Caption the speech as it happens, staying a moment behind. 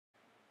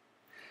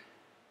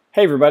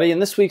Hey everybody, in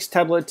this week's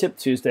Tableau Tip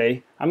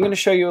Tuesday, I'm going to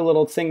show you a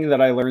little thing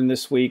that I learned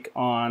this week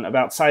on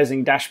about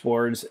sizing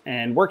dashboards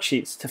and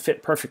worksheets to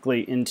fit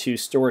perfectly into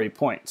story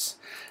points.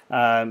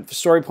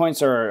 Story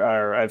points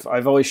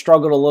I've always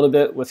struggled a little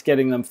bit with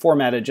getting them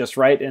formatted just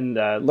right, and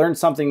learned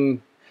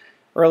something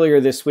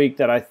earlier this week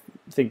that I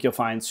think you'll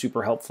find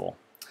super helpful.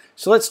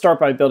 So let's start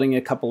by building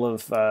a couple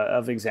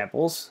of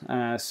examples.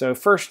 So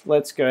first,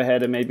 let's go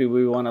ahead and maybe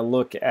we want to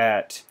look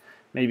at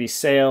maybe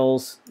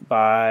sales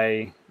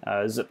by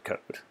zip code.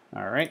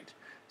 All right,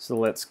 so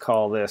let's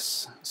call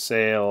this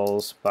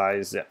sales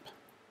by zip.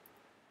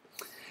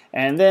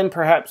 And then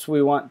perhaps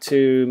we want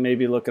to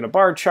maybe look at a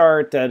bar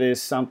chart that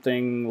is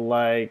something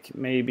like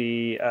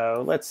maybe,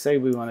 let's say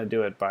we want to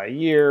do it by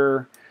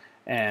year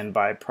and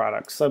by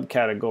product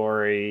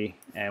subcategory,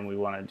 and we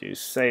want to do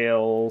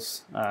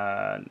sales.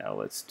 No,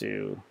 let's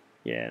do,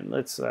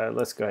 let's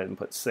go ahead and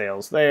put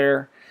sales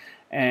there.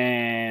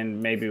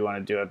 And maybe we want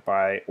to do it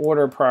by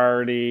order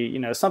priority,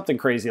 something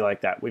crazy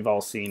like that. We've all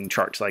seen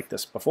charts like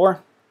this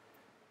before.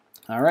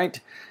 All right,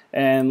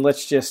 and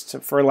let's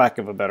just, for lack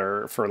of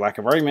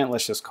argument,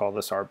 let's just call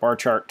this our bar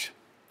chart.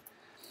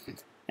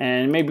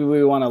 And maybe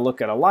we want to look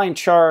at a line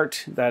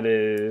chart. That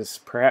is,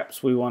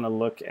 perhaps we want to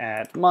look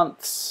at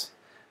months.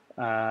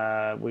 We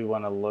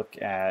want to look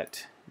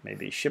at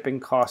maybe shipping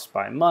costs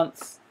by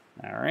month.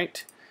 All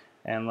right,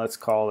 and let's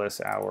call this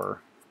our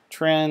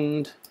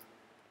trend.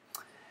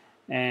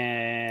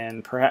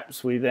 And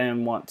perhaps we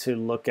then want to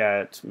look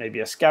at maybe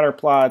a scatter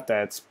plot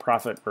that's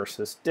profit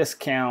versus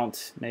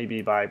discount,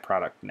 maybe by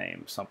product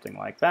name, something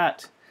like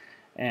that.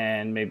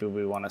 And maybe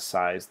we want to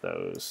size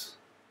those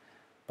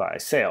by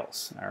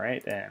sales. All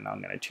right, and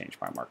I'm going to change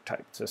my mark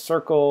type to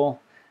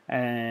circle.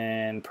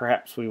 And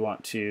perhaps we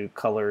want to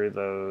color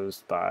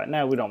those by,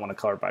 no, we don't want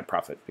to color by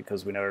profit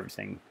because we know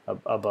everything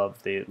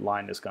above the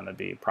line is going to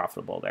be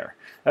profitable there.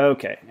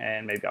 Okay,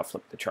 and maybe I'll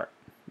flip the chart.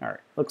 All right,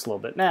 looks a little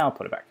bit now, I'll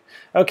put it back.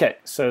 Okay,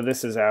 so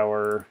this is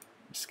our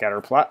scatter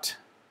plot.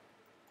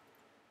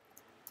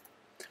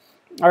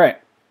 All right,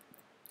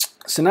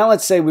 so now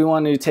let's say we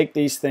want to take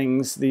these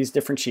things, these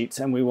different sheets,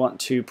 and we want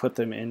to put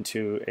them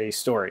into a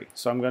story.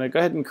 So I'm going to go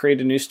ahead and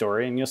create a new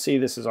story, and you'll see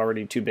this is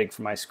already too big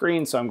for my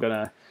screen, so I'm going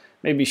to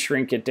maybe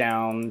shrink it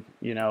down,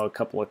 a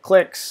couple of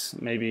clicks.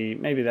 Maybe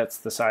that's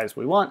the size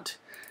we want,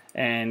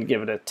 and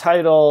give it a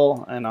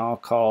title, and I'll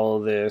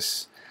call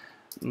this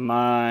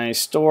my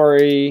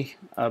story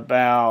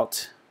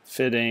about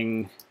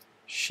fitting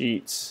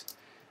sheets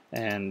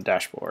and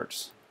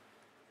dashboards.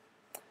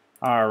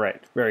 All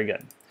right, very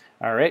good.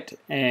 All right,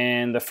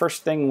 and the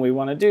first thing we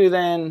want to do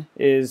then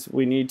is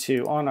we need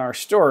to, on our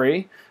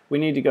story, we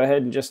need to go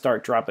ahead and just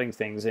start dropping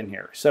things in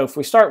here. So if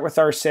we start with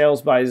our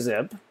sales by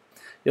zip,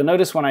 you'll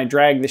notice when I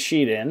drag the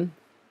sheet in,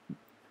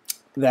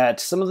 that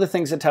some of the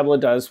things that Tableau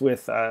does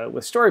with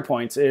story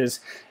points is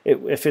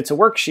if it's a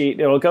worksheet,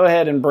 it'll go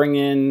ahead and bring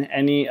in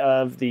any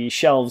of the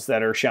shelves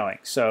that are showing.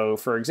 So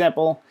for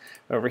example,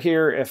 over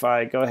here, if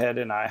I go ahead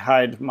and I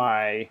hide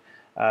my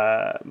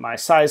my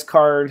size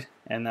card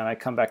and then I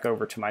come back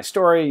over to my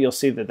story, you'll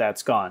see that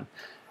that's gone.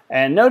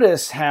 And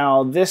notice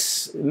how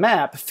this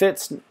map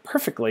fits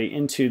perfectly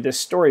into this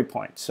story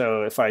point.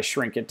 So if I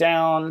shrink it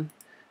down,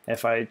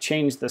 if I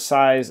change the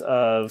size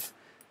of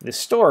the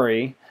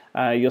story,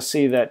 you'll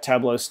see that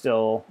Tableau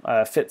still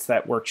fits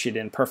that worksheet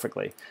in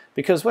perfectly.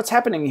 Because what's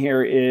happening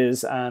here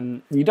is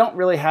you don't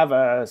really have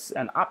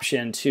an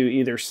option to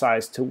either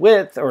size to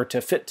width or to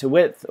fit to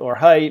width or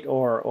height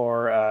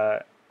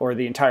or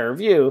the entire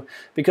view,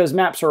 because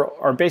maps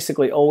are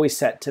basically always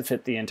set to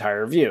fit the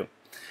entire view.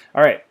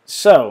 All right,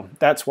 so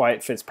that's why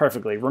it fits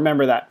perfectly.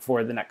 Remember that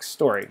for the next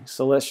story.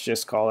 So let's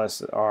just call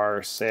this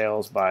our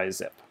sales by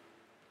zip.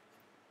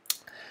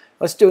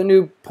 Let's do a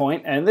new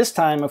point, and this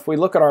time if we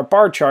look at our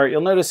bar chart,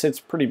 you'll notice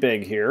it's pretty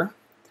big here.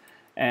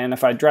 And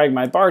if I drag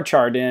my bar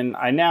chart in,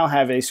 I now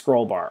have a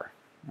scroll bar,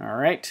 all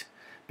right?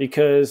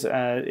 Because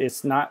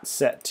it's not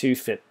set to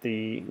fit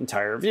the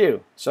entire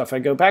view. So if I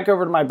go back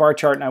over to my bar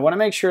chart and I want to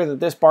make sure that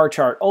this bar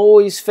chart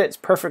always fits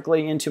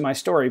perfectly into my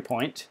story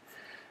point,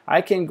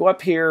 I can go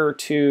up here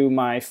to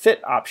my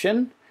fit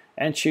option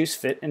and choose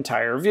fit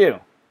entire view.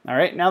 All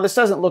right, now this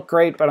doesn't look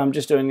great, but I'm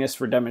just doing this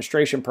for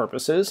demonstration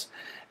purposes.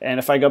 And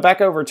if I go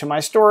back over to my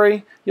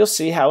story, you'll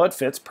see how it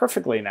fits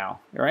perfectly now.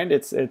 All right,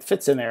 it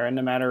fits in there, and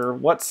no matter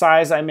what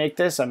size I make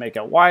this, I make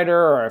it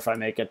wider, or if I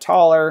make it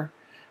taller,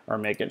 or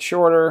make it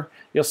shorter,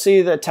 you'll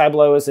see that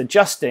Tableau is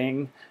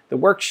adjusting the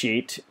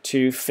worksheet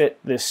to fit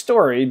this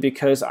story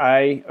because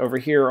over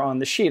here on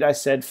the sheet, I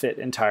said fit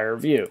entire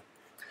view.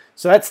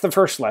 So that's the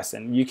first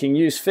lesson. You can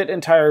use fit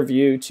entire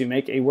view to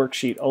make a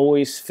worksheet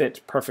always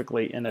fit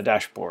perfectly in a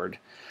dashboard.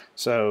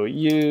 So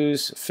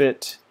use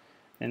fit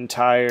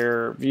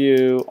entire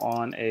view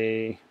on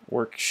a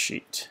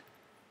worksheet.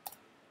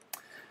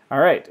 All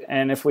right,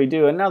 and if we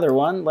do another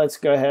one, let's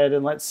go ahead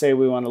and let's say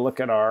we want to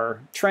look at our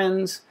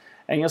trends,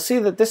 and you'll see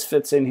that this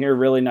fits in here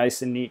really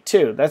nice and neat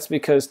too. That's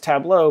because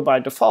Tableau by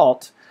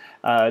default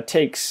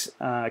takes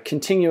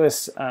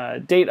continuous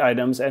date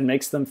items and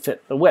makes them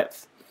fit the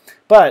width.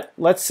 But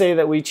let's say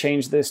that we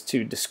change this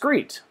to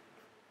discrete.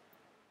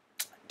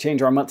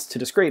 change our months to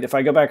discrete. If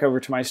I go back over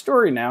to my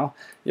story now,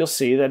 you'll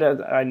see that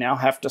I now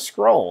have to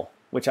scroll,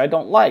 which I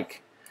don't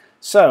like.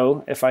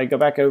 So if I go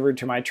back over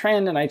to my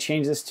trend and I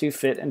change this to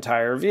fit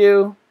entire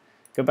view,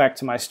 go back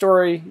to my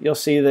story, you'll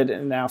see that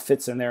it now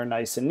fits in there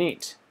nice and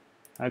neat.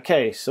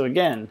 Okay, so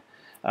again,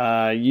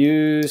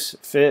 use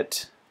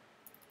fit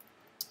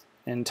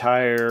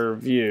entire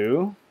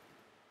view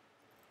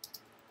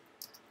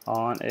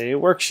on a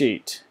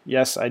worksheet.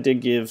 Yes, I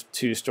did give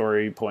 2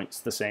 story points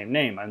the same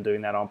name. I'm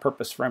doing that on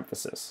purpose for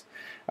emphasis.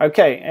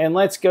 Okay, and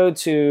let's go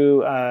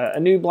to a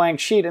new blank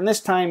sheet, and this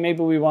time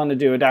maybe we want to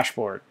do a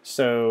dashboard.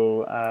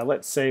 So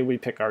let's say we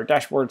pick our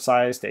dashboard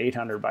size to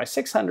 800 by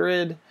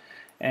 600,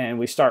 and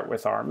we start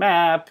with our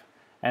map,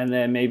 and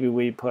then maybe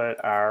we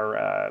put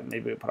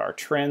our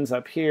trends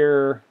up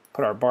here,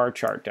 put our bar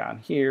chart down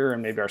here,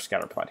 and maybe our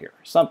scatter plot here.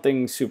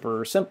 Something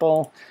super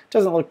simple.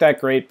 Doesn't look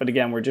that great, but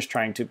again, we're just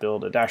trying to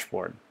build a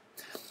dashboard.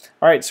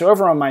 All right, so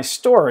over on my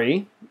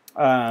story,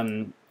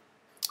 when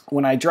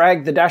I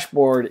drag the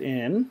dashboard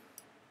in,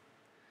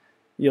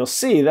 you'll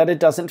see that it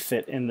doesn't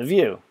fit in the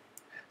view.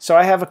 So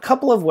I have a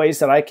couple of ways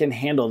that I can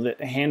handle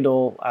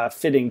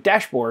fitting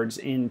dashboards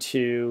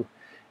into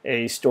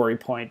a story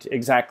point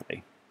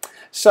exactly.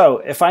 So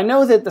if I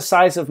know that the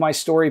size of my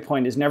story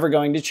point is never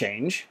going to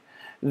change,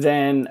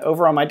 then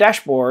over on my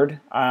dashboard,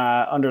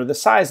 under the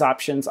size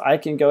options, I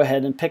can go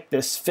ahead and pick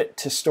this fit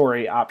to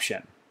story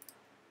option.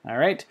 All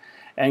right,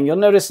 and you'll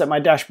notice that my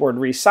dashboard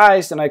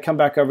resized, and I come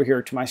back over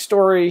here to my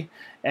story,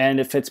 and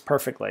it fits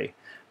perfectly.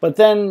 But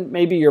then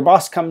maybe your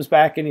boss comes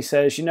back and he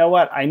says, you know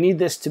what, I need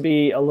this to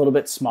be a little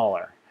bit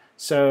smaller.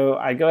 So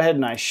I go ahead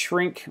and I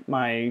shrink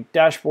my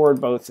dashboard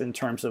both in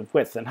terms of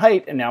width and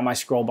height, and now my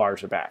scroll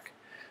bars are back.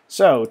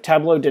 So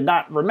Tableau did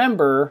not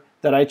remember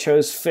that I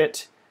chose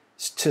fit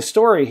to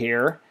story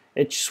here.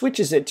 It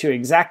switches it to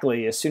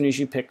exactly as soon as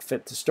you pick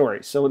fit to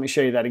story. So let me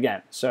show you that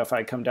again. So if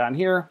I come down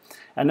here,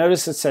 and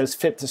notice it says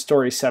fit to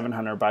story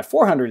 700 by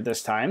 400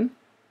 this time,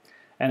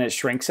 and it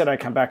shrinks it. I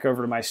come back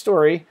over to my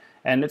story,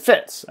 and it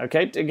fits.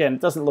 Okay, again,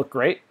 it doesn't look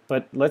great,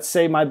 but let's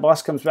say my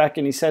boss comes back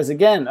and he says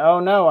again, oh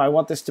no, I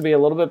want this to be a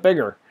little bit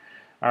bigger.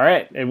 All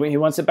right, and he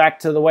wants it back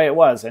to the way it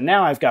was, and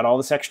now I've got all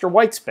this extra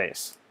white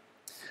space.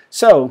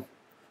 So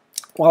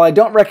while I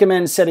don't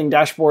recommend setting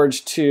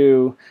dashboards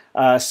to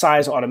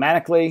size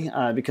automatically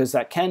because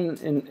that can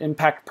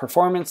impact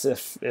performance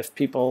if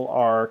people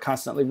are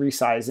constantly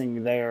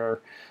resizing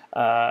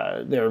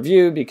their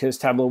view, because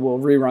Tableau will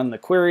rerun the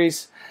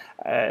queries.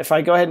 If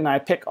I go ahead and I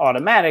pick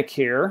automatic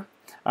here,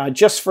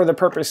 just for the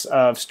purpose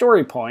of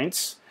story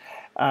points,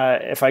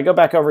 if I go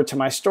back over to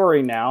my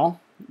story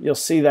now, you'll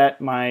see that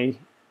my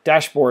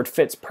dashboard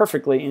fits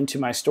perfectly into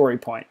my story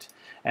point.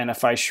 And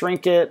if I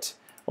shrink it,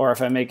 or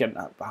if I make it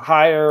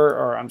higher,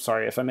 or I'm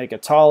sorry, if I make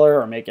it taller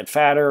or make it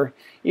fatter,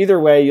 either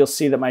way, you'll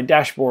see that my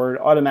dashboard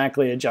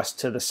automatically adjusts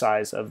to the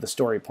size of the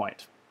story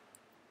point.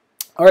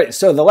 All right,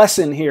 so the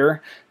lesson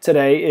here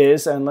today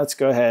is, and let's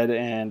go ahead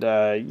and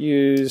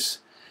use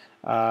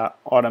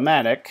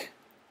automatic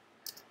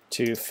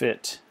to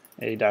fit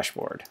a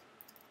dashboard.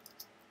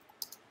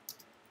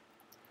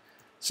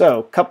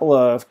 So couple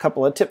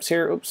of tips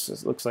here. Oops,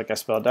 it looks like I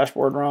spelled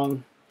dashboard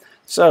wrong.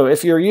 So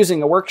if you're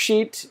using a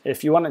worksheet,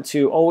 if you want it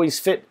to always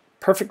fit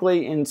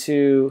perfectly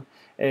into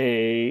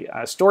a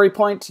story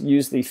point,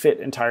 use the fit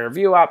entire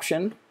view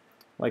option,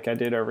 like I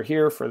did over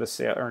here for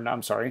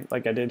the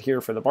like I did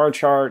here for the bar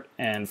chart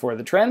and for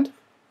the trend.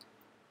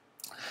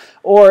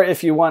 Or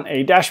if you want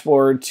a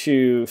dashboard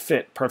to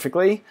fit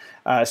perfectly,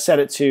 set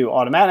it to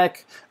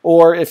automatic.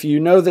 Or if you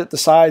know that the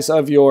size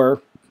of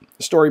your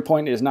story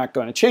point is not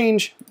going to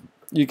change,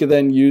 you can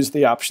then use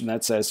the option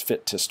that says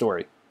fit to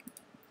story.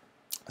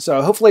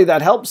 So hopefully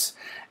that helps,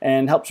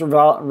 and helps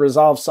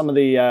resolve some of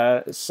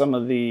the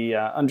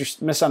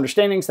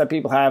misunderstandings that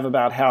people have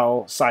about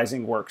how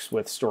sizing works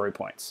with story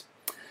points.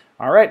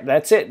 All right,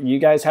 that's it. You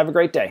guys have a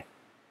great day.